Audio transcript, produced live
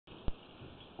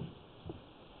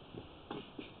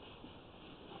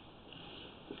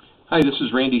Hi, this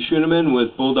is Randy Schuneman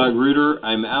with Bulldog Rooter.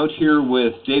 I'm out here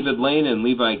with David Lane and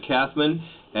Levi Kathman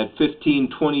at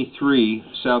 1523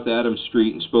 South Adams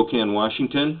Street in Spokane,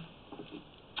 Washington.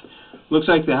 Looks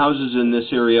like the houses in this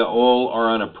area all are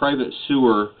on a private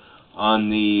sewer on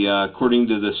the, according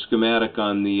to the schematic,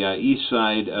 on the east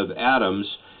side of Adams.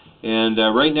 And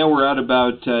right now we're at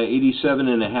about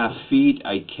 87.5 feet.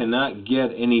 I cannot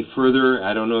get any further.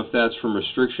 I don't know if that's from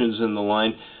restrictions in the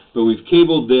line, but we've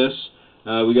cabled this.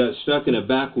 We got stuck in a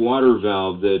back water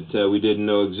valve that we didn't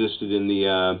know existed in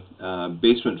the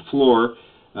basement floor,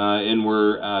 and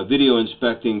we're video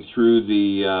inspecting through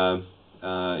the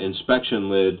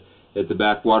inspection lid at the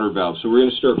back water valve. So we're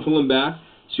going to start pulling back,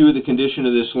 see what the condition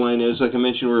of this line is. Like I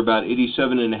mentioned, we're about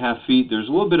 87.5 feet. There's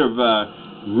a little bit of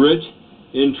root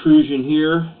intrusion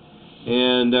here,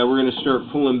 and we're going to start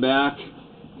pulling back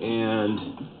and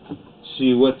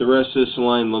see what the rest of this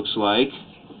line looks like.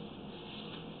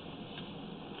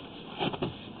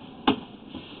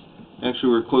 Actually,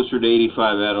 we're closer to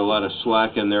 85. I had a lot of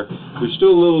slack in there. There's still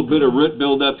a little bit of root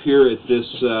buildup here at this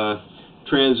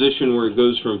transition where it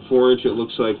goes from 4-inch, it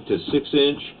looks like, to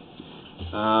 6-inch.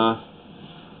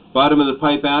 Bottom of the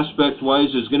pipe aspect-wise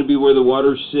is going to be where the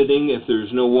water's sitting. If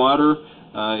there's no water,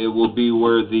 it will be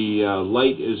where the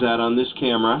light is at on this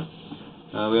camera.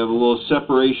 We have a little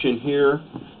separation here,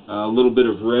 a little bit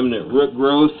of remnant root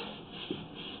growth.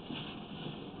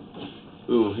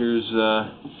 Ooh, here's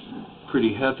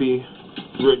pretty hefty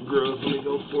root growth. Let me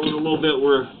go forward a little bit.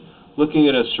 We're looking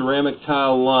at a ceramic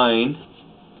tile line.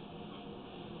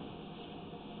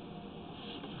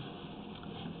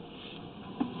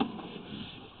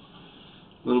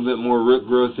 A little bit more root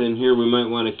growth in here. We might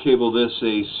want to cable this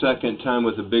a second time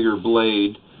with a bigger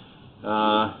blade.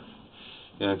 Yeah,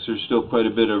 because there's still quite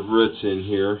a bit of roots in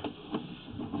here.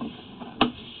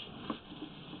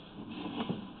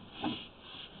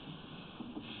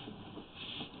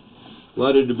 A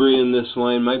lot of debris in this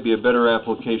line. Might be a better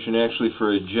application actually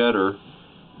for a jetter,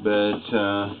 but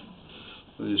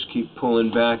we'll just keep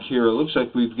pulling back here. It looks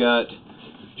like we've got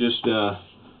just a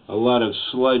lot of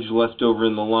sludge left over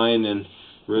in the line and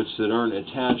roots that aren't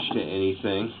attached to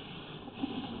anything.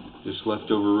 Just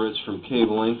leftover roots from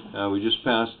cabling. We just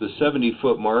passed the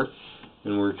 70-foot mark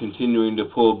and we're continuing to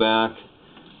pull back.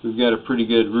 We've got a pretty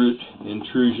good root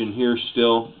intrusion here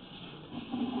still.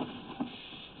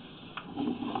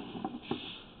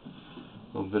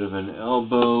 A little bit of an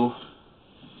elbow.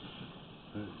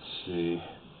 Let's see.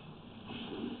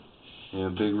 Yeah,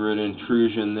 big root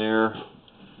intrusion there.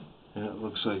 And it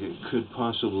looks like it could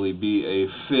possibly be a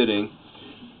fitting.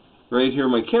 Right here,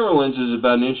 my camera lens is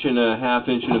about 1.5 inches, 1.25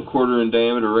 inches in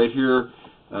diameter. Right here,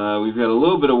 we've got a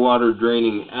little bit of water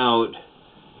draining out.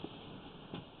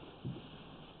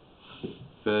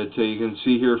 But you can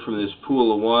see here from this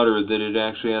pool of water that it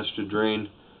actually has to drain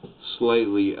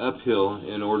slightly uphill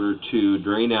in order to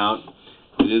drain out.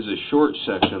 It is a short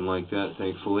section like that,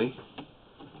 thankfully.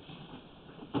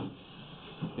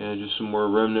 Yeah, just some more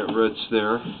remnant roots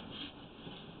there.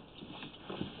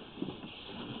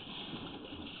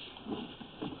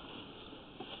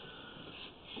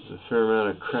 There's a fair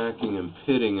amount of cracking and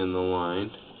pitting in the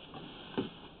line.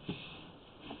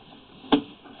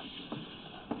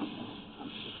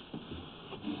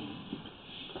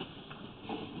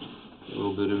 A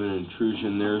little bit of an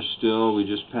intrusion there still. We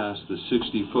just passed the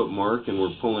 60-foot mark and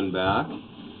we're pulling back.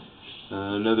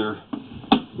 Another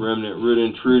remnant root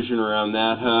intrusion around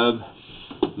that hub.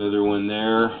 Another one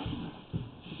there.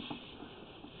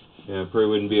 Yeah, probably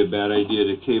wouldn't be a bad idea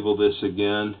to cable this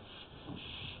again.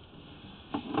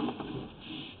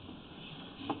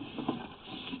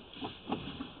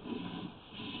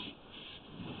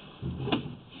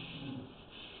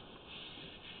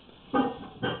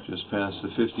 Just past the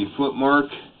 50-foot mark,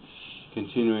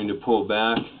 continuing to pull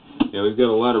back. Yeah, we've got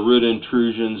a lot of root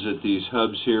intrusions at these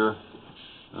hubs here.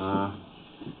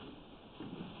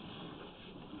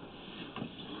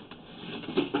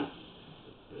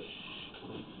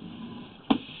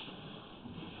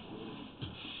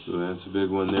 So that's a big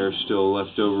one there, still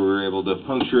left over. We were able to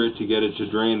puncture it to get it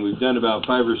to drain. We've done about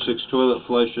 5 or 6 toilet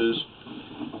flushes.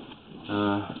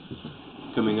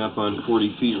 Coming up on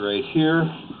 40 feet right here.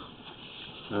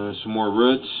 Some more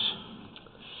roots.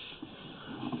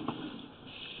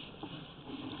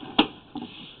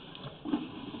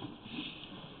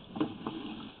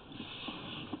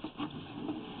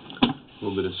 A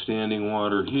little bit of standing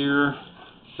water here,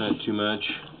 not too much.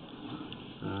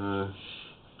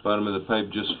 Bottom of the pipe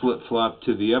just flip-flopped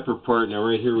to the upper part. Now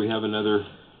right here we have another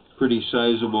pretty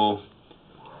sizable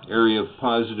area of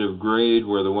positive grade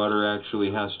where the water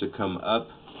actually has to come up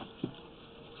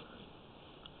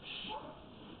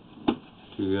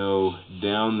to go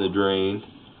down the drain.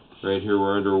 Right here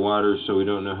we're underwater, so we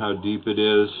don't know how deep it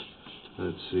is.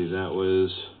 Let's see, that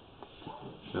was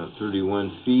about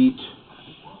 31 feet.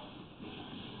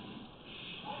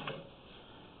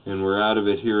 And we're out of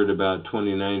it here at about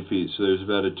 29 feet. So there's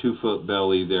about a 2-foot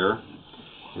belly there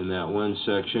in that one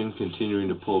section. Continuing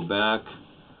to pull back.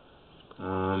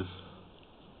 On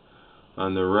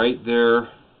the right there,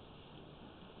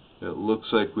 it looks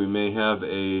like we may have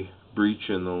a breach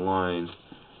in the line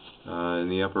in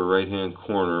the upper right hand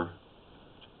corner.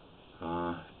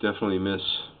 Definitely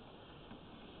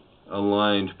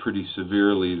misaligned pretty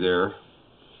severely there.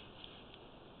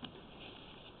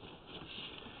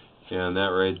 And that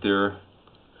right there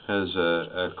has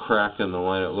a crack in the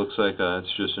line. It looks like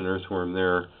it's just an earthworm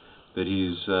there, but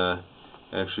he's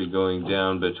actually going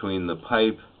down between the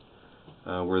pipe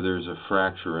where there's a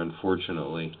fracture,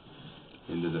 unfortunately,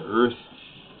 into the earth.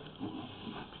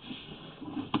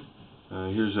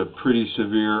 Here's a pretty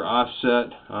severe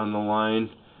offset on the line.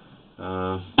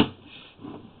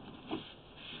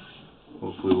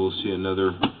 Hopefully we'll see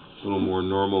another little more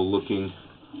normal looking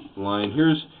line.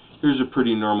 Here's a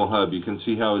pretty normal hub. You can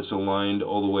see how it's aligned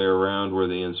all the way around where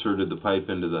they inserted the pipe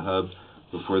into the hub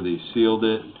before they sealed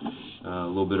it. A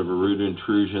little bit of a root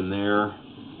intrusion there.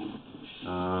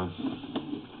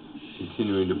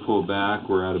 Continuing to pull back.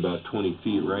 We're at about 20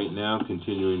 feet right now,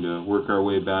 continuing to work our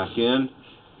way back in.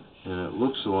 And it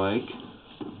looks like,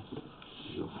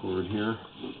 go forward here.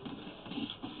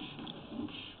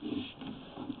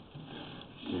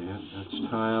 Okay, that's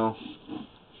tile.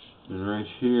 And right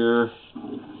here,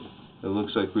 it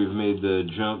looks like we've made the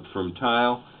jump from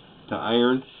tile to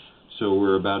iron. So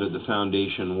we're about at the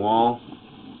foundation wall.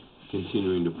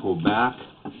 Continuing to pull back.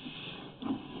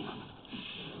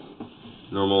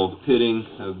 Normal pitting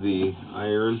of the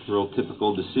iron, real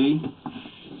typical to see.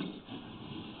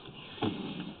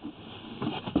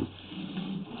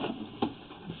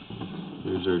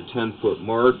 There's our 10-foot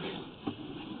mark.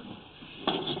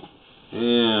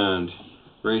 And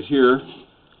right here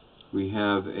we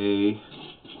have looks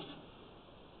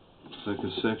like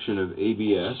a section of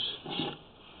ABS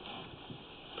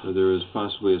where there was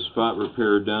possibly a spot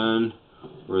repair done,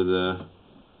 or the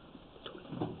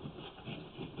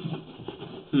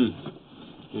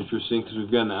interesting, because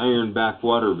we've got an iron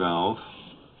backwater valve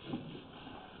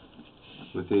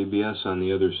with ABS on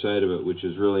the other side of it, which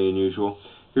is really unusual.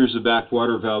 Here's the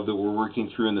backwater valve that we're working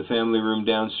through in the family room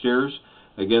downstairs.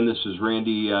 Again, this is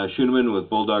Randy Schoeneman with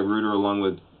Bulldog Rooter, along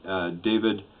with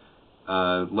David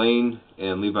Lane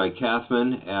and Levi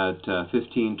Kathman at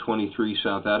 1523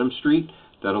 South Adams Street.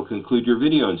 That'll conclude your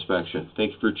video inspection.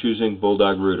 Thank you for choosing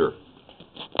Bulldog Rooter.